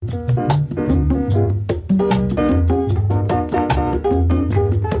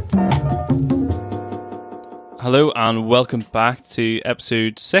Hello and welcome back to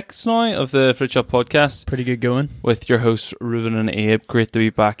episode 6 now of the Fruit Shop podcast. Pretty good going. With your hosts Ruben and Abe. Great to be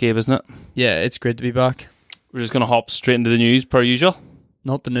back, Abe, isn't it? Yeah, it's great to be back. We're just going to hop straight into the news per usual.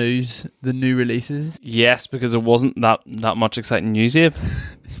 Not the news, the new releases. Yes, because there wasn't that much exciting news, Abe.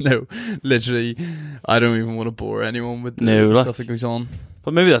 No, literally, I don't even want to bore anyone with the stuff that goes on.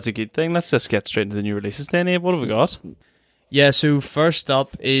 But maybe that's a good thing. Let's just get straight into the new releases then, Abe. What have we got? Yeah, so first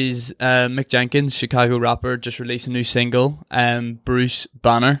up is Mick Jenkins, Chicago rapper, just released a new single, Bruce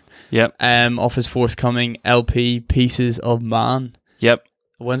Banner. Yep. Off his forthcoming LP, Pieces of Man. Yep.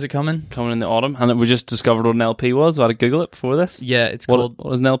 When's it coming? Coming in the autumn. And we just discovered what an LP was. I had to Google it before this. Yeah, it's called...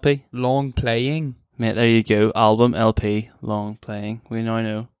 What is an LP? Long Playing. Mate, there you go. Album, LP, Long Playing. We now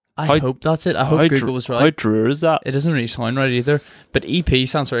know. I hope that's it. I hope Google was right. How true is that? It doesn't really sound right either. But EP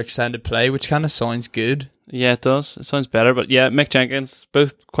stands for extended play, which kind of sounds good. Yeah, it does. It sounds better. But yeah, Mick Jenkins,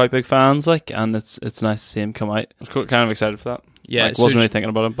 both quite big fans, and it's nice to see him come out. I was kind of excited for that. Yeah, wasn't really thinking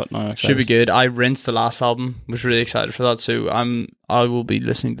about him, but now I'm excited. Should be good. I rinsed the last album. Was really excited for that, so I will be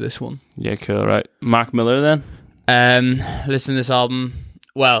listening to this one. Yeah, cool. Right, Mac Miller then. Listen to this album.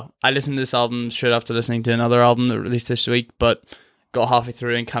 Well, I listened to this album straight after listening to another album that released this week, but got halfway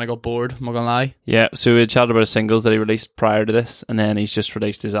through and kind of got bored. I'm not gonna lie. Yeah, so we chatted about his singles that he released prior to this, and then he's just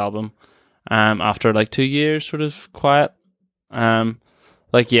released his album. After like 2 years sort of quiet. So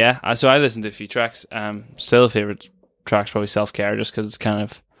I listened to a few tracks. Still favourite track's probably Self-Care, just because it's kind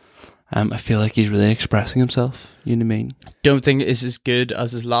of I feel like he's really expressing himself, you know what I mean? Don't think it's as good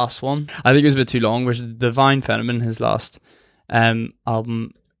as his last one. I think it was a bit too long, whereas Divine Phenomenon, his last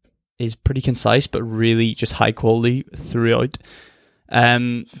album, is pretty concise but really just high quality throughout.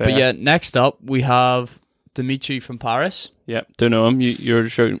 But yeah, next up we have Dimitri from Paris. Yeah, don't know him. You're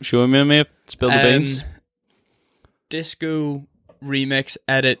showing me, mate. Spill the beans. Disco remix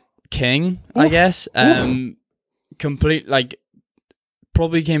edit king, I guess. Complete,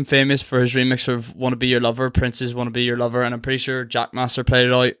 probably became famous for his remix of Wanna Be Your Lover, Prince's Wanna Be Your Lover, and I'm pretty sure Jackmaster played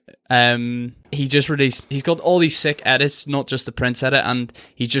it out. He just released, he's got all these sick edits, not just the Prince edit, and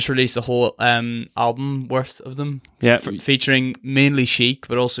he just released a whole album worth of them. Yeah. Featuring mainly Chic,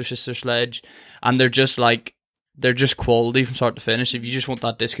 but also Sister Sledge, and they're just quality from start to finish. If you just want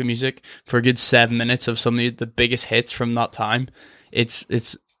that disco music for a good 7 minutes of some of the biggest hits from that time, it's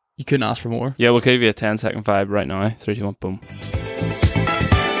you couldn't ask for more. Yeah, we'll give you a 10-second vibe right now. 3, 2, 1, boom.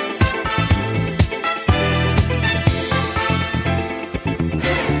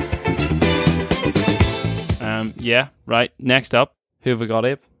 Yeah, right. Next up, who have we got,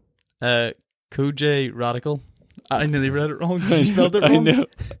 Abe? Kojey Radical. I nearly read it wrong. She spelled it wrong. I know.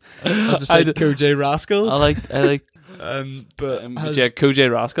 I was saying Kojey Rascal. I like.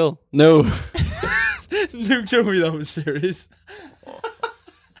 Kojey Rascal. No. No, tell me that was serious.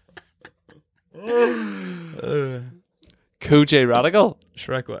 Kojey Radical.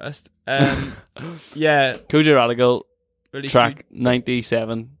 Shrek West. Yeah. Kojey Radical. Released track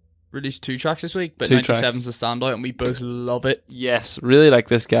 97. Released 2 tracks this week, but 97's a standout, and we both love it. Yes, really like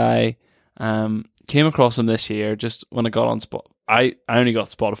this guy. Came across him this year just when I got on I only got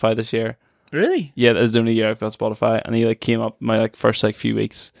Spotify this year. Really? Yeah, this is the only year I've got Spotify, and he came up my first few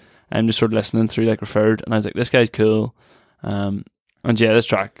weeks. I'm just sort of listening through referred, and I was like, this guy's cool. And yeah, this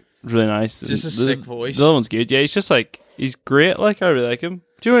track is really nice. Just a sick voice. The other one's good. Yeah, he's just he's great. I really like him.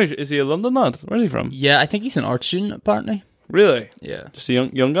 Do you know, is he a London lad? Where's he from? Yeah, I think he's an art student apparently. Really? Yeah. Just a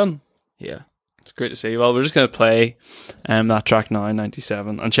young gun? Yeah. It's great to see. Well, we're just going to play that track now,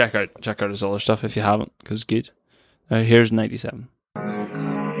 97, and check out his other stuff if you haven't, because it's good. Here's 97.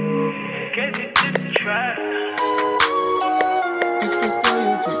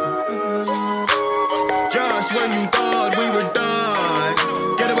 Just when you thought we were done,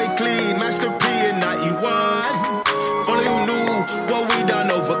 get away clean, Master P in 91. Follow you knew what we done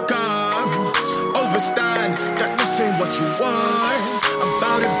overcome. Overstand that this ain't what you want.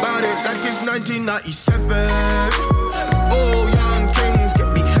 About it like it's 1997. Oh, young kings get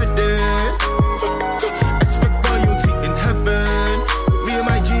beheaded. Expect royalty in heaven. Me and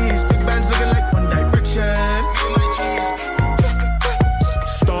my G's, big bands looking like One Direction.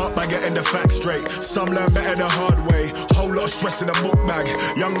 Start by getting the facts straight. Some learn better the hard way. Whole lot of stress in a book bag.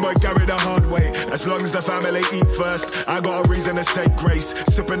 Young boy carry the hard way. As long as the family eat first, I got a reason to say grace.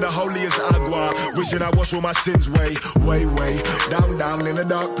 Sipping the holiest agua, wishing I wash all my sins way. Down in a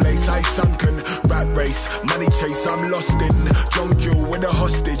dark place, I sunken. Rat race, money chase, I'm lost in. Drunk you with a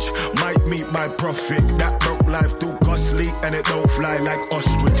hostage, might meet my profit. That broke life too costly, and it don't fly like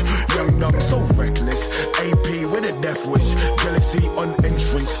ostrich. Young, dumb, so reckless. AP with a death wish. Jealousy on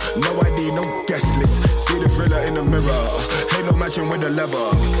entrance, no ID, no guest list. See the thriller in the mirror, ain't no matching with the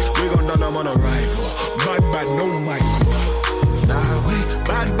leather. We gon' done, I'm on arrival. Bad, bad, no Michael. Nah, wait,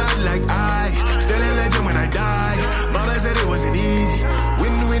 bad, bad like I. Still a legend when I die. Mama said it wasn't easy.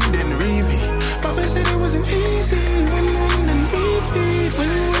 Win, then repeat. Papa said it wasn't easy. Win, then repeat.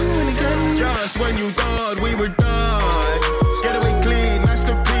 Win again. Just when you thought we were done, get away clean,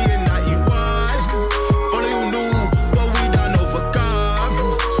 Master P and not you one. Follow you knew what we done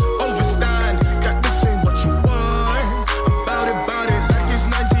overcome. Overstand that this ain't what you want. I'm about it like it's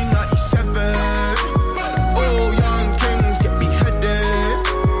 1997. Oh, young kings get beheaded.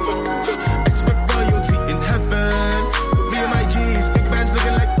 Expect royalty in heaven. Me and my G's, big bands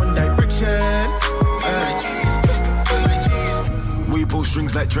looking like One Direction. We pull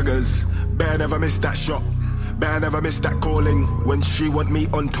strings like triggers. Bear never miss that shot. Bear never miss that calling. When she want me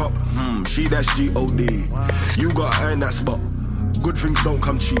on top, she that's G-O-D. You gotta earn that spot. Good things don't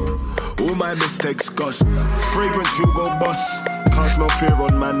come cheap. All my mistakes cost. Fragrance you go boss. Cast no fear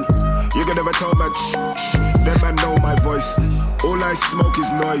on man. You can never tell man shh. Them man know my voice. All I smoke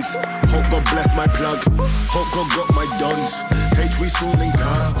is noise. Hope God bless my plug. Hope God got my dons. H we soon in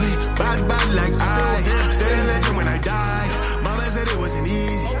car. Bad like I. Stay a legend when I die. Mama said it wasn't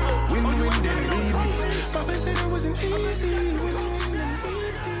easy. Win then repeat. Papa said it wasn't easy.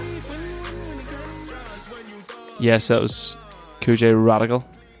 Yes, that was Kojey Radical.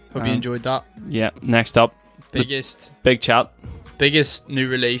 Hope you enjoyed that. Yeah, next up, big chat. Biggest new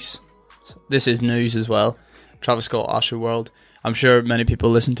release. This is news as well. Travis Scott, Astroworld. I'm sure many people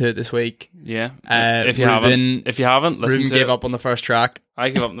listened to it this week. Yeah. If you haven't, listen Ruben to gave it. up on the first track. I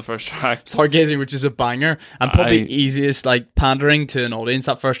gave up on the first track. Stargazing, which is a banger, and probably easiest, like pandering to an audience.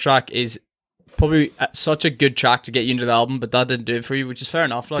 That first track is probably such a good track to get you into the album, but that didn't do it for you, which is fair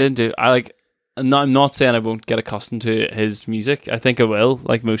enough. Like, Didn't do. I'm not saying I won't get accustomed to his music. I think I will,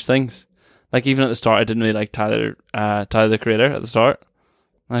 like most things. Like even at the start, I didn't really like Tyler the Creator at the start.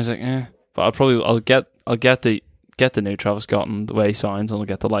 And I was like, but I'll get the new Travis Scott and the way he sounds, and I'll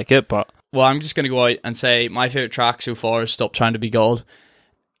get to like it. But well, I'm just gonna go out and say my favorite track so far is "Stop Trying to Be God."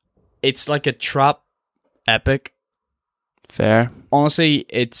 It's like a trap epic. Fair. Honestly,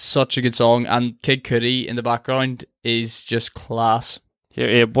 it's such a good song, and Kid Cudi in the background is just class.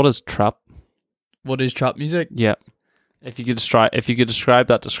 Yeah. What is trap? What is trap music? Yeah. If you could describe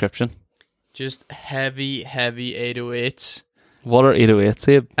that description. Just heavy 808s. What are 808s,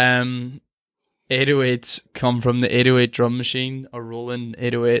 Abe? 808s come from the 808 drum machine, a rolling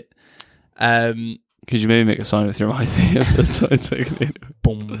 808. Could you maybe make a sound with your mouth? That sounds like an 808.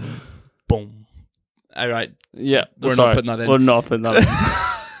 Boom, boom. All right. Yeah. We're not putting that in. We're not putting that in.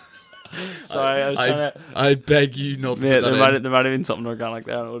 Sorry, I was trying to... I beg you not to put that in. There might have been something organic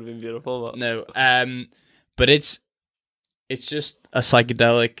there and it would have been beautiful. But... No. But it's just a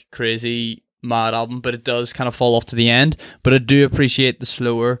psychedelic, crazy, mad album, but it does kind of fall off to the end. But I do appreciate the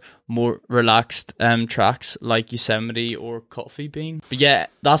slower, more relaxed tracks like Yosemite or Coffee Bean. But yeah,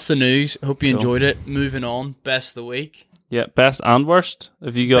 that's the news. Hope you enjoyed it. Moving on, best of the week. Yeah, best and worst.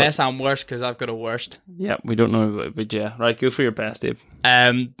 If you got best and worst, because I've got a worst. Yeah, we don't know, but yeah, right. Go for your best, Dave.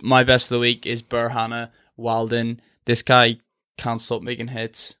 My best of the week is Berhana, Walden. This guy can't stop making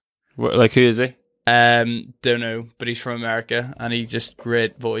hits. Like, who is he? Don't know, but he's from America, and he's just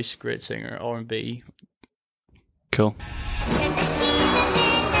great voice, great singer, R&B. Cool.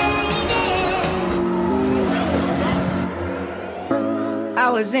 I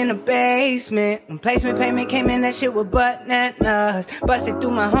was in the basement when placement payment came in. That shit was bananas. Busted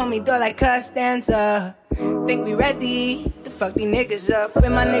through my homie door like Costanza. Think we ready to fuck these niggas up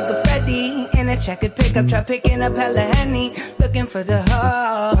with my nigga Freddy in a checkered pickup truck, picking up hella Henny, looking for the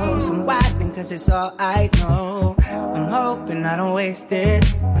hoes. I'm wiping cause it's all I know. I'm hoping I don't waste it.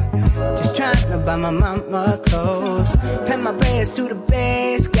 Just trying to buy my mama clothes. Pay my prayers to the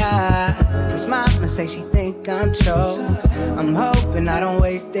base guy, cause mama say she think I'm chose. I'm hoping I don't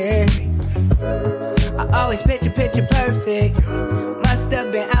waste it. I always picture perfect. Must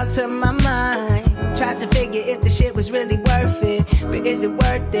have been out of my mind. Tried to figure if the shit was really worth it. But is it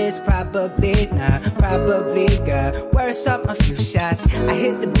worth this? Probably not. Probably got worse off a few shots. I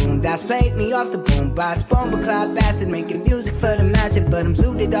hit the boom dots, played me off the boom box. Bomba cloud bastard, making music for the massive. But I'm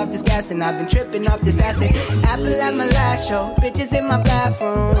zooted off this gas and I've been tripping off this acid. Apple at my last show, bitches in my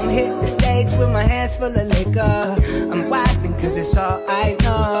bathroom. Hit the stage with my hands full of liquor. I'm wiping cause it's all I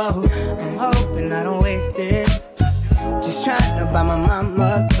know. I'm hoping I don't waste it. Just trying to buy my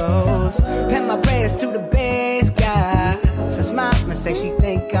mama clothes. Pay my bass to the bass guy. Plus mama say she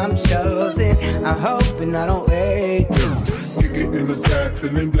think I'm chosen. I'm hoping I don't wait. Kick it in the back,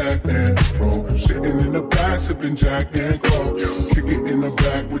 feeling black and bro. Sitting in the back, sipping Jack and Coke. Kick it in the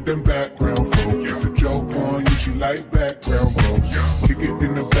back with them background folk. The joke on you, she like background bro. Kick it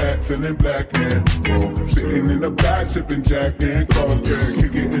in the back, feeling black and bro. Sitting in the back, sipping Jack and Coke.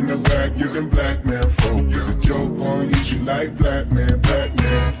 Kick it in the back with them black man folk. The joke on you, she like black man, black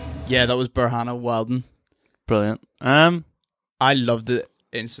man. Yeah, that was Berhana Weldon. Brilliant. I loved it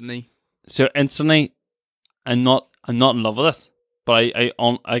instantly. So instantly, I'm not in love with it, but I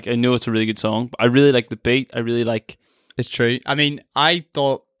know it's a really good song. But I really like the beat. I really like. It's true. I mean, I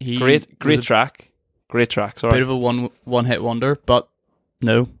thought he great was track. Sorry, bit of a one hit wonder, but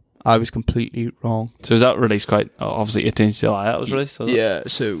no, I was completely wrong. So is that released quite obviously 18th July? That was released. Yeah.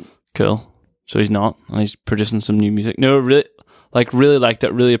 So cool. So he's not, and he's producing some new music. No, really liked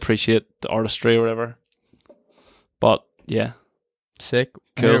it. Really appreciate the artistry or whatever. But yeah, sick.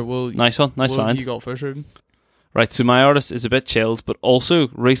 Cool. Here, nice one. Nice what find. You got first, Ruben? Right, so my artist is a bit chilled, but also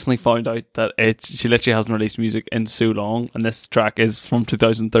recently found out that she literally hasn't released music in so long, and this track is from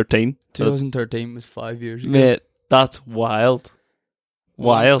 2013. 2013 was 5 years ago. Mate, that's wild. Well,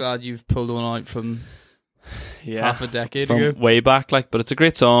 Wild. I'm glad you've pulled one out from Yeah, half a decade from ago. way back, but it's a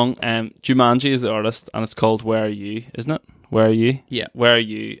great song. Joomanji is the artist, and it's called Where Are You, isn't it? Where Are You? Yeah. Where Are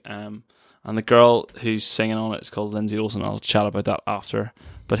You? And the girl who's singing on it is called Lindsay Olsen. I'll chat about that after.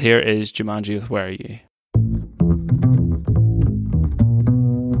 But here is Joomanji with Where Are You?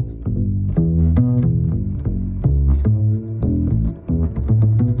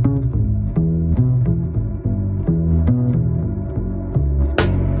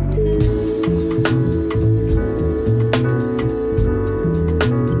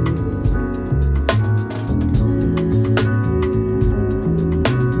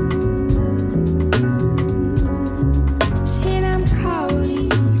 Said I'm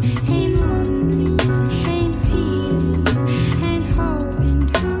calling and wondering and feeling and hoping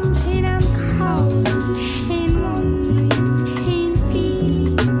to. Said I'm calling and wondering and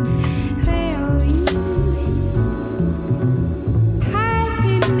feeling. Where are you? I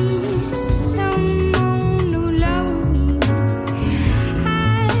could miss someone who loved me.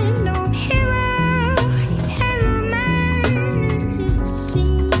 I don't ever mind. It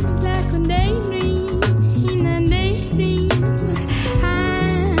seems like a daydream. In a daydream, I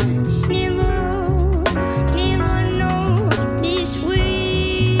never know this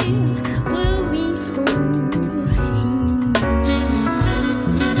will be for him.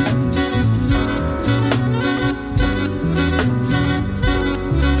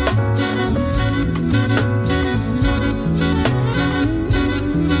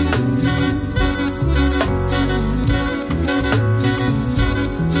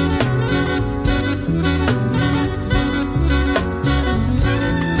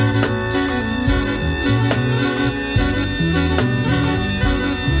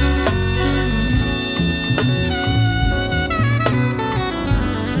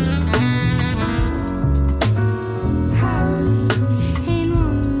 Calling and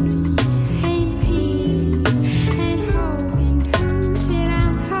wondering and feeling and hoping to. Said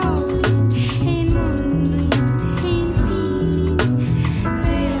I'm calling and wondering and feeling.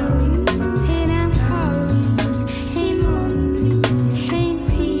 Where are you? Said I'm calling and wondering and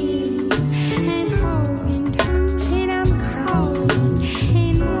feeling and hoping to. Said I'm calling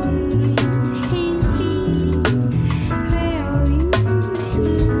and wondering and feeling. Where are you?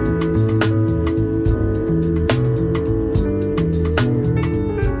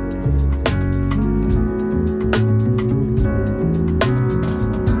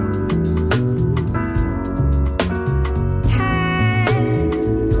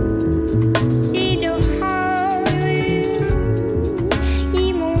 See the heart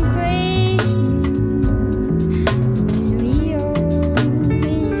i mon crazy we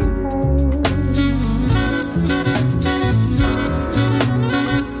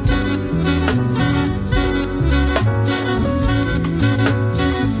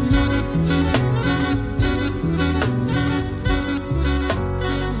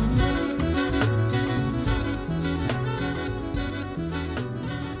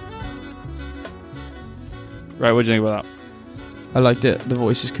Right, what do you think about I liked it. The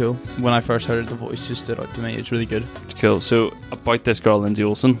voice is cool. When I first heard it, the voice just stood out to me. It's really good. that? Cool. So about this girl, Lindsay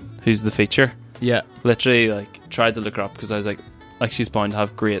Olsen, who's the feature, Yeah. literally tried to look her up because I was like she's bound to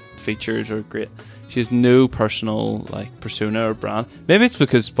have great features or great. She has no personal persona or brand. Maybe it's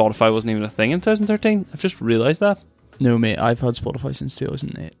because Spotify wasn't even a thing in 2013. I've just realised that. No, mate, I've had Spotify since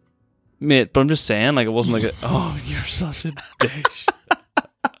 2008. Mate, but I'm just saying, it wasn't oh, you're such a douche.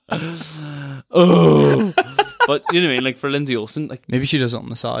 Oh, but you know what I mean. Like for Lindsay Olsen, like Maybe she does it on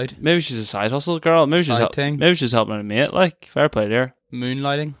the side. maybe she's a side hustle girl. Maybe she's Side thing. maybe she's helping her mate. Like fair play there.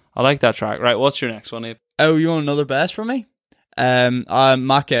 Moonlighting. I like that track. Right, what's your next one, Abe? Oh, you want another best from me?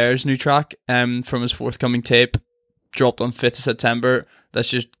 Mac Ayres' new track from his forthcoming tape, dropped on 5th of September. Let's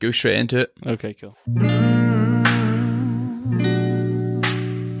just go straight into it. Okay, cool.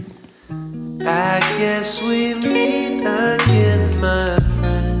 I guess we meet again, my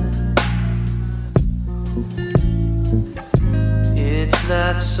friend. It's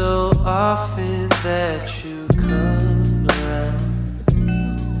not so often that you come around.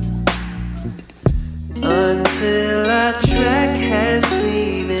 Until our track has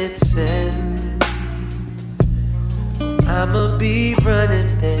seen its end, I'ma be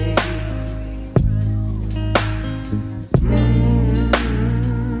running, babe.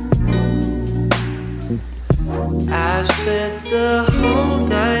 I spent the whole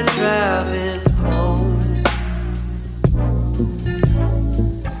night driving home,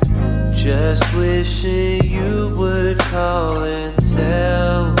 just wishing you would call and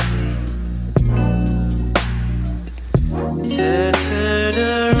tell me to turn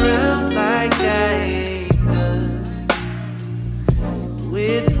around like I ain't done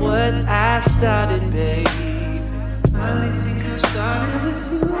with what I started, babe. Finally think I started with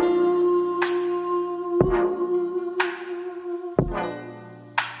you.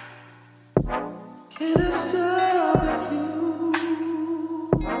 Can I start with you?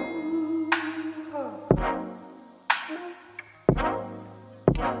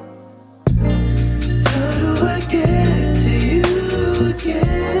 How do I get to you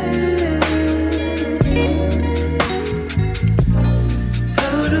again?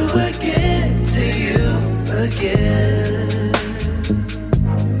 How do I get to you again?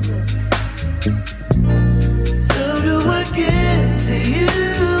 How do I get to you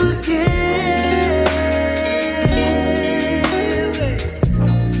again?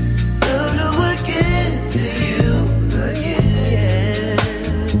 How do I get to you again?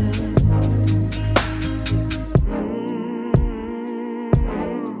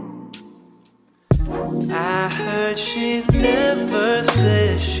 I heard she never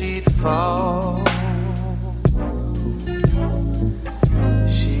said she'd fall.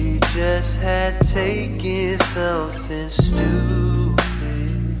 She just had taken something stupid.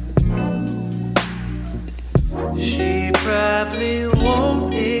 She probably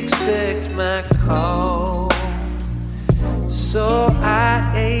won't expect my call, so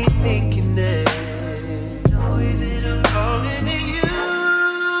I ain't thinking that. Know that I'm calling to you.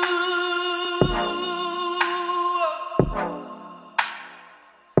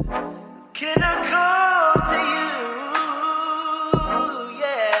 Can I call to you?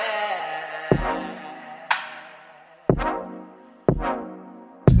 Yeah.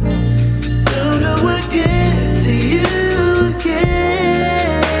 How do I get to you again?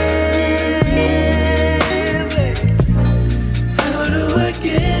 How do I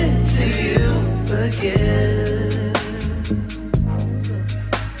get to you again?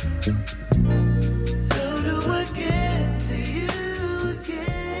 How do I get to you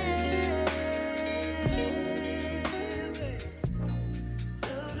again?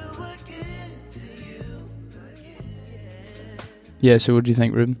 How do I get to you again? Yeah, so what do you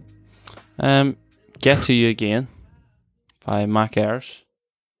think, Ruben? Get to You Again by Mac Ayres.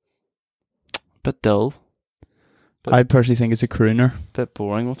 Bit dull, I personally think it's a crooner. bit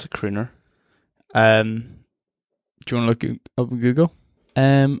boring. What's a crooner? Do you want to look up on Google?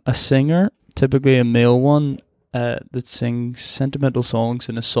 A singer, typically a male one, that sings sentimental songs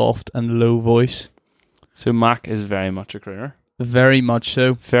in a soft and low voice. So Mac is very much a crooner. Very much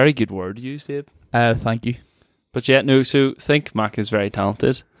so. Very good word used, Abe. Thank you. But yeah, no, so think Mac is very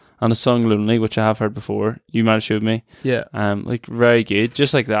talented. And the song Lonely, which I have heard before, you might have showed me. Yeah. Like very good,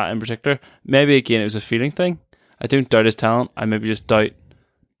 just like that in particular. Maybe again it was a feeling thing. I don't doubt his talent. I maybe just doubt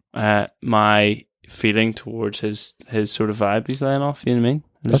my feeling towards his sort of vibe he's laying off. You know what I mean?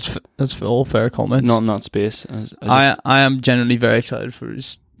 That's all fair comments. Not in that space. I am genuinely very excited for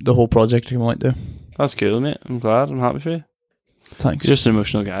the whole project to come out there. That's cool, mate. I'm glad. I'm happy for you. Thanks. You're just an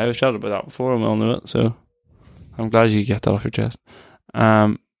emotional guy. We've chatted about that before and we all know it. So I'm glad you get that off your chest.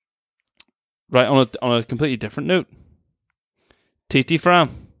 Right, on a completely different note, TT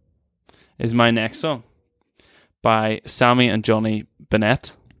Fram is my next song by Sammy and Johnny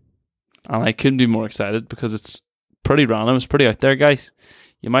Bennett. And I couldn't be more excited because it's pretty random. It's pretty out there, guys.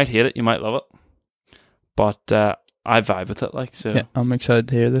 You might hate it, you might love it. But I vibe with it, like, so. Yeah, I'm excited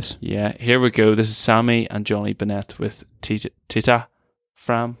to hear this. Yeah, here we go. This is Sammy and Johnny Bennett with Tita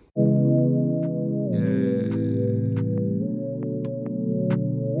Fram.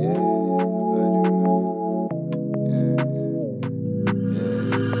 Yeah.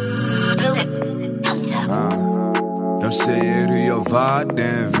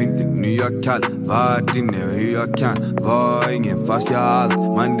 världen, vinter, nu jag kall. Vart inne hur jag kan. Var ingen fast jag har allt.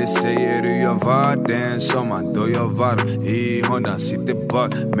 Man det säger hur jag var den sommaren då jag varm. I Honda sitter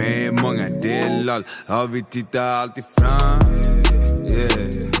bara med många delar. Ja, vi tittar alltid fram. Yeah.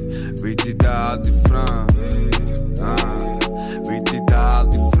 Vi tittar alltid fram. Vi tittar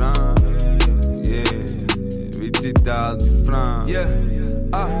alltid fram. Yeah. Vi tittar alltid fram. Yeah.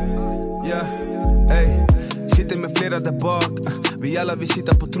 Yeah. Ey. Sitter med flera där bak. Vi alla vill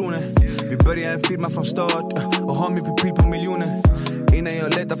sitta på tronen. Vi börjar en firma från start och har min pupil på miljoner. Innan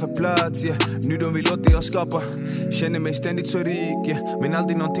jag letar för plats, yeah. Nu de vill låta jag skapa. Känner mig ständigt så rik, yeah. Men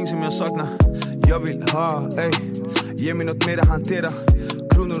alltid någonting som jag saknar. Jag vill ha, ey. Ge mig något mer att hantera.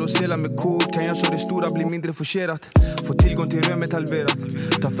 Kronor och sedlar med kort. Kan jag så det stora bli mindre forcerat. Få tillgång till rummet halverat.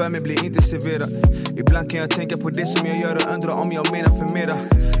 Ta för mig blir inte serverat. Ibland kan jag tänka på det som jag gör och undra om jag menar för mera.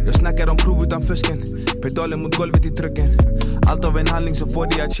 Jag snackar om prov utan fusken. Pedalen mot golvet i trucken. Allt av en handling som får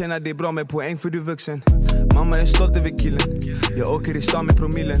dig att känna dig bra med poäng för du vuxen. Mamma är stolt över killen. Jag åker i stan med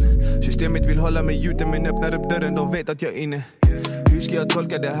promillen. Systemet vill hålla mig ute men öppnar upp dörren. De vet att jag är inne. Hur ska jag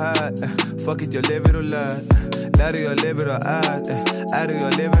tolka det här? Fuck it, jag lever och lär. Lär hur jag lever och är hur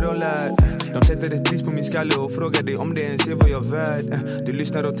jag lever och lär. De sätter ett pris på min skalle och frågar dig om det ens är vad jag är värd. Du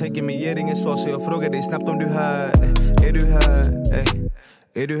lyssnar och tänker men ger ingen svar. Så jag frågar dig snabbt om du är här. Är du här?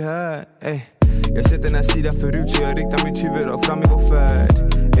 Är du här? Jag sett den här sidan förut så jag riktar mitt huvud rakt fram i vår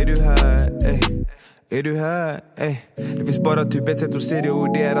färd. Är du här? Är du här? Det finns bara typ ett sätt att se det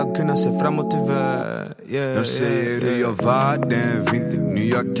och det är att kunna se framåt tyvärr. Yeah, de säger hur jag var den vinter, nu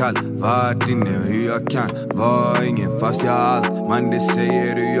jag kall. Vart inne hur jag kan. Var ingen fast jag har allt. Man det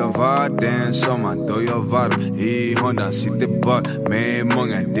säger hur jag var den sommaren då jag varm. I Honda sitter bara med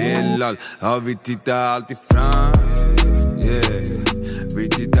många delar. Ja, vi tittar alltid fram. Yeah. Vi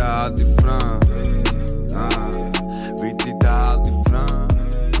tittar alltid fram. Vi tittar alltid fram.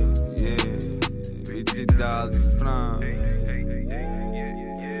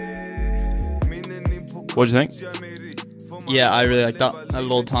 What do you think? Yeah, I really like that. A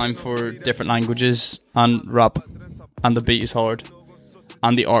little time for different languages and rap, and the beat is hard,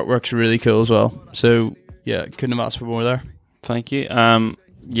 and the artwork's really cool as well. So yeah, couldn't have asked for more there. Thank you.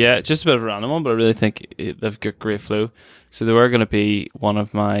 Yeah, just a bit of a random one, but I really think they've got great flow. So they were going to be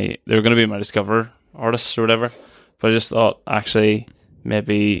my Discover artists or whatever, but I just thought actually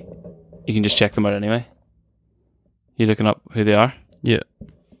maybe you can just check them out anyway. You looking up who they are? Yeah.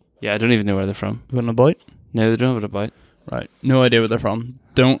 Yeah, I don't even know where they're from. You want a bite? No, they don't have it about. Right. No idea where they're from.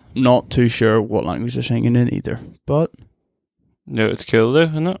 Not too sure what language they're singing in either. But no, it's cool though,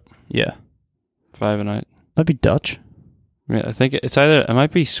 isn't it? Yeah. Vibing out. Might be Dutch. Yeah, I think it's either. It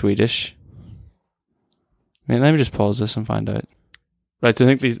might be Swedish. I mean, let me just pause this and find out. Right, so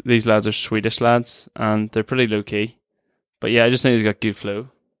I think these lads are Swedish lads, and they're pretty low key. But yeah, I just think they've got good flow.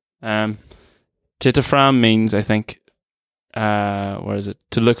 Titta fram means, I think, where is it?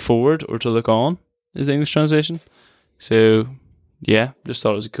 To look forward or to look on is the English translation. So, yeah, just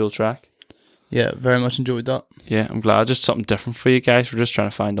thought it was a cool track. Yeah, very much enjoyed that. Yeah, I'm glad. Just something different for you guys. We're just trying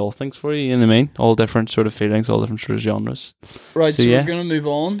to find all things for you, you know what I mean? All different sort of feelings, all different sort of genres. Right, so yeah. we're going to move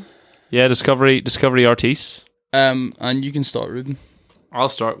on. Yeah, Discovery artists. And you can start, Ruben. I'll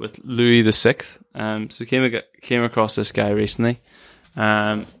start with Louis VI. So came across this guy recently.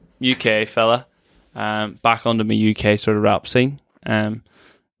 UK fella. Back onto my UK sort of rap scene. I'm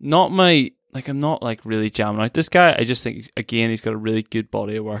not really jamming out this guy. I just think again he's got a really good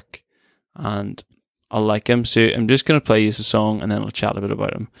body of work, and I like him. So I'm just gonna play you a song, and then I'll chat a bit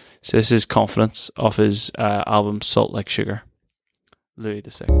about him. So this is Confidence off his album Salt Like Sugar. Louis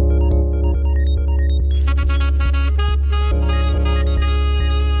VI.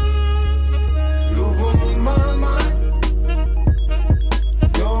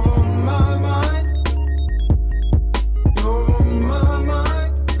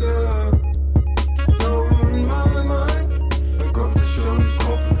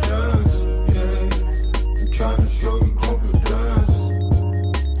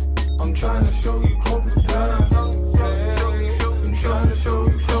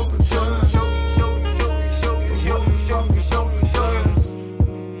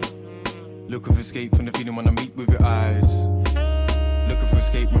 Looking for escape from the feeling when I meet with your eyes. Looking for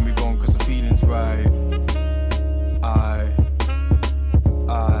escape when we wrong cause the feeling's right.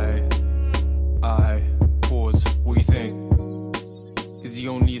 I pause, what you think? Is the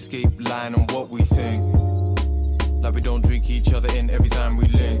only escape line on what we think? Like we don't drink each other in every time we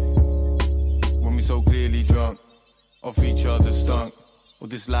link. When we so clearly drunk, off each other's stunk. Or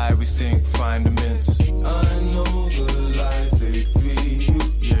this lie we stink, find the mints. I know the lies they feed you.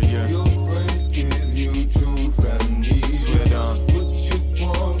 Yeah. Your friends give you true family. Swear down. Put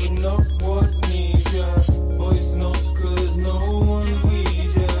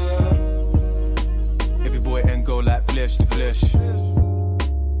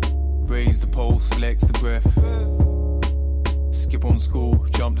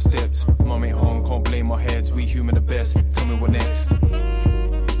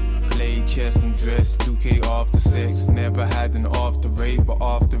it's 2K after 6. Never had an after rate, but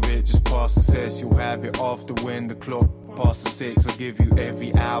after it just past success. You'll have it after when the clock past the 6. I'll give you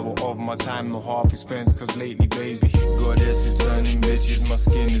every hour of my time, no half expense. Cause lately, baby, goddess is earning bitches. My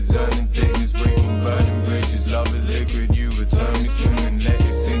skin is earning thickness, breaking burning bridges. Love is liquid, you return me swimming. Let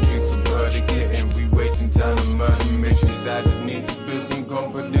it sink and convert it, getting. We wasting time to murder missions. I just need to build some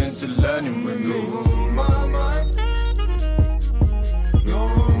confidence and learning with me. You're on my mind. You're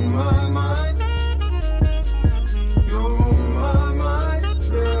on my mind. You're on my mind,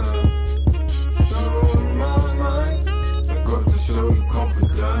 yeah. You're on my mind. I got to show you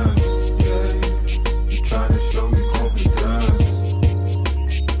confidence, yeah. I'm trying to show you confidence.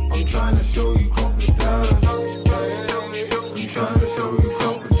 I'm trying to show you confidence. I'm trying to show you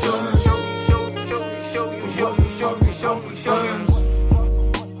confidence. Show you.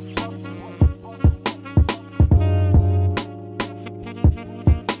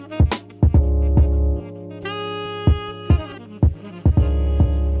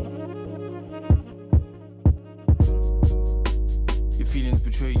 Your feelings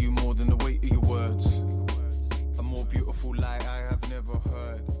betray you more than the weight of your words. A more beautiful lie I have never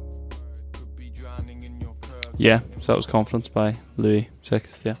heard. Could be drowning in your curves. Yeah, so that was Confidence by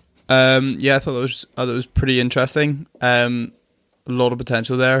Louis.6. Yeah. Yeah, I thought that was pretty interesting. A lot of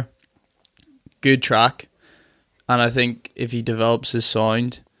potential there. Good track, and I think if he develops his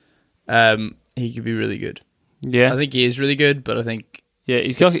sound, he could be really good. Yeah. I think he is really good, but I think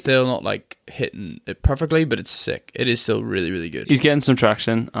He's got. it's still not like hitting it perfectly, but it's sick. It is still really, really good. He's getting some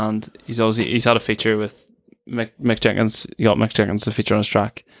traction, and he's had a feature with Mick Jenkins. You got Mick Jenkins to feature on his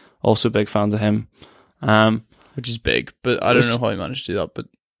track. Also, big fans of him. Which is big, but I don't know how he managed to do that. But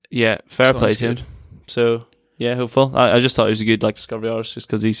yeah, fair play sounds to him. good. So yeah, hopeful. I just thought he was a good discovery artist, just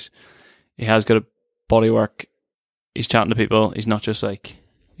because he has got a body work. He's chatting to people. He's not just like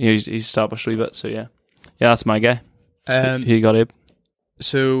he's established a wee bit. So yeah, that's my guy. Who you got, Abe?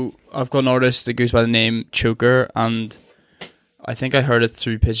 So I've got an artist that goes by the name Choker, and I think I heard it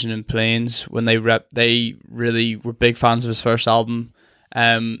through Pigeon and Plains when they really were big fans of his first album.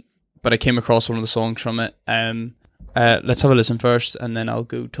 But I came across one of the songs from it. Let's have a listen first, and then I'll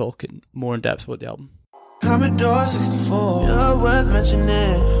go talk more in depth about the album. Commodore 64, you're worth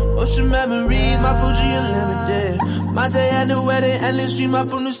mentioning. Ocean memories, my Fuji Unlimited. Monte and the wedding, endless dream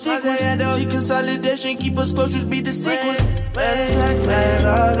up on new sequence. Deconsolidation, keep us close, just beat the sequence.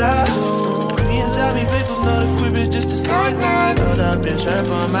 Me and Tommy Pickles know the crib is just a start line. Build up and chirp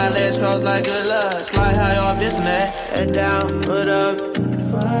on my legs, cross like good luck. Slide high off missing that. Head down, put up.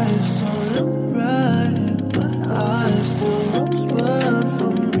 Fire so bright, my eyes still burn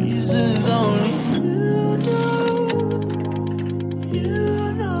from reasons only.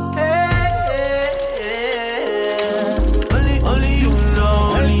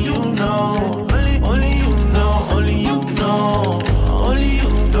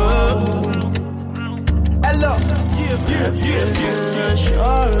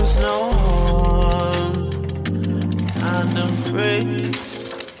 Assurance, no harm. Condom free,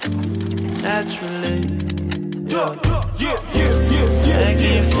 naturally.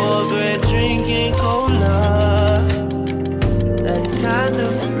 Begging for bread, drinking cola. That kind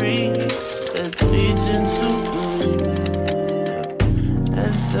of free that bleeds into belief.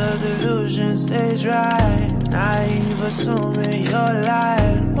 Enter delusion, stage right. Naive, assuming you're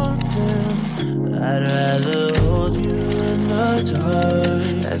lying. I'd rather hold you in the dark.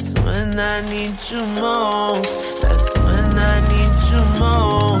 That's when I need you most. That's when I need you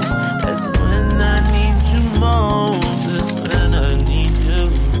most. That's when I need you most. That's when I need you.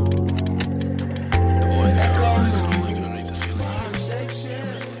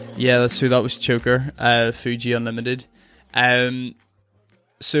 Yeah, that's true. That was Choker, Fuji Unlimited.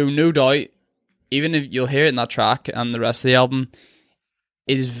 So no doubt, even if you'll hear it in that track and the rest of the album,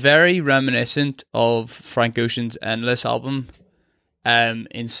 it is very reminiscent of Frank Ocean's Endless album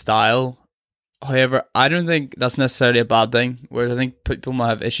in style. However, I don't think that's necessarily a bad thing, whereas I think people might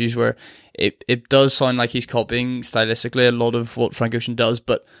have issues where it does sound like he's copying stylistically a lot of what Frank Ocean does,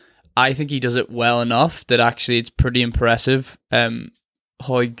 but I think he does it well enough that actually it's pretty impressive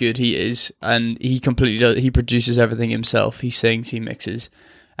how good he is, and he completely does. He produces everything himself. He sings, he mixes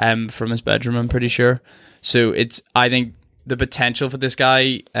from his bedroom, I'm pretty sure. So I think the potential for this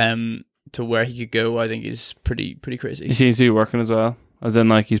guy to where he could go, I think, is pretty crazy. He seems to be working as well, as in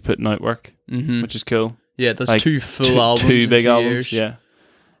like he's putting out work, which is cool. Yeah, that's like two full albums, two big in 2 albums. years.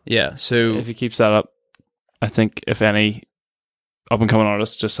 Yeah. So if he keeps that up, I think if any up and coming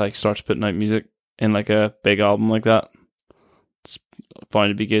artist just like starts putting out music in like a big album like that, it's bound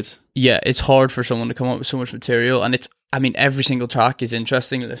to be good. Yeah, it's hard for someone to come up with so much material, and every single track is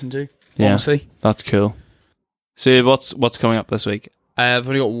interesting to listen to. Yeah. honestly. That's cool. So what's coming up this week? I've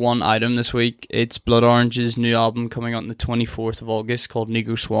only got one item this week. It's Blood Orange's new album coming out on the 24th of August called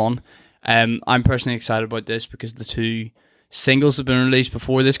Negro Swan. I'm personally excited about this because the two singles have been released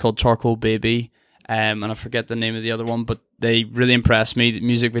before this called Charcoal Baby, and I forget the name of the other one, but they really impressed me. The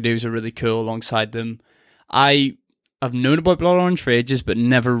music videos are really cool alongside them. I've known about Blood Orange for ages, but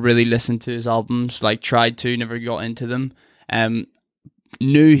never really listened to his albums. Like, tried to, never got into them.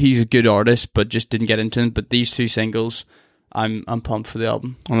 Knew he's a good artist, but just didn't get into him. But these two singles, I'm pumped for the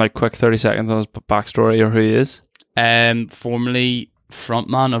album. And like quick 30 seconds on his backstory or who he is. Formerly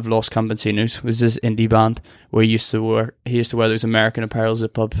frontman of Los Campesinos, was this indie band where he used to wear those American apparel,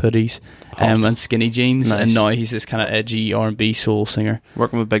 zip up hoodies, and skinny jeans. Nice. And now he's this kind of edgy R&B soul singer,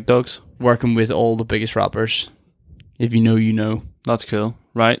 Working with big dogs. working with all the biggest rappers. If you know, you know. That's cool.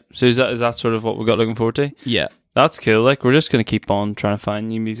 Right. So is that sort of what we've got looking forward to? Yeah. That's cool. Like, we're just going to keep on trying to find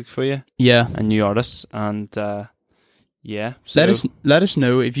new music for you Yeah. and new artists. And yeah. So, Let us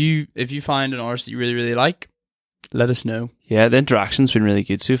know if you find an artist that you really, really like. Let us know. yeah, the interaction's been really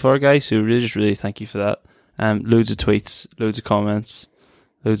good so far, guys. So really thank you for that. Loads of tweets, loads of comments,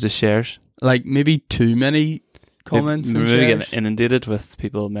 loads of shares. Like, maybe too many comments We're and maybe shares. getting inundated with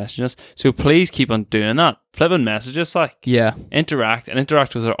people messaging us. So please keep on doing that. Flipping messages, like, Yeah. interact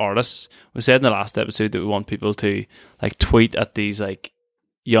with our artists. We said in the last episode that we want people to like tweet at these like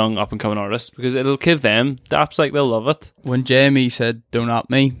young up and coming artists because it'll give them daps, like they'll love it. When Jamie said, "Don't at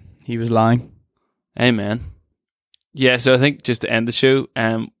me," he was lying. Amen. Yeah, so I think just to end the show,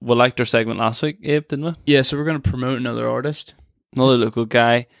 we liked our segment last week, Abe, didn't we? Yeah, so we're going to promote another artist. Another local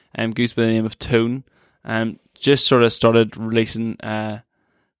guy, goes by the name of Tone. Just sort of started releasing a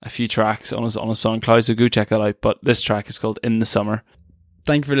few tracks on his SoundCloud, so go check that out. But this track is called In the Summer.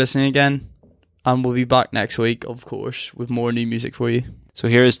 Thank you for listening again. And we'll be back next week, of course, with more new music for you. So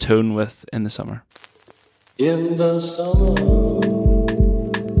here is Tone with In the Summer. In the summer,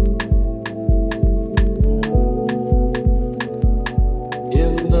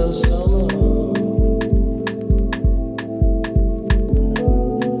 in the summer,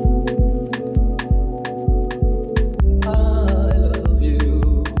 I love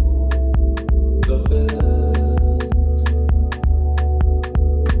you the best,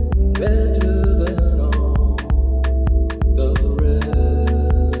 better than all the rest.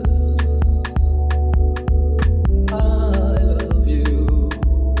 I love you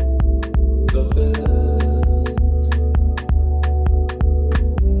the best,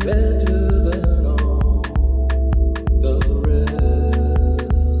 better than all the rest.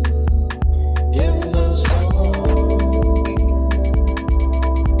 In the summer,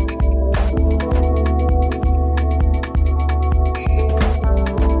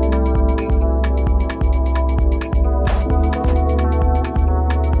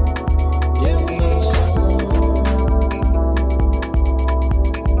 in the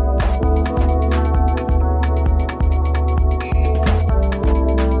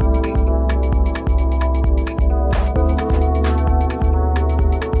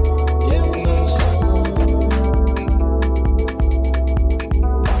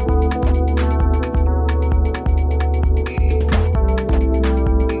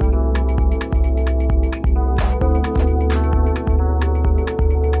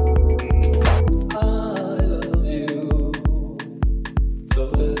I love you the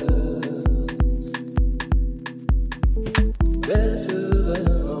best, better than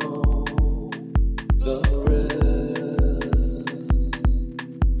all the rest.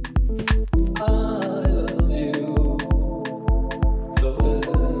 I love you the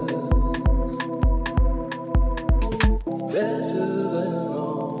best, better than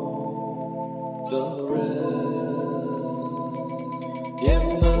all the rest. In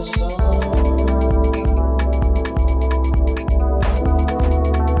the summer.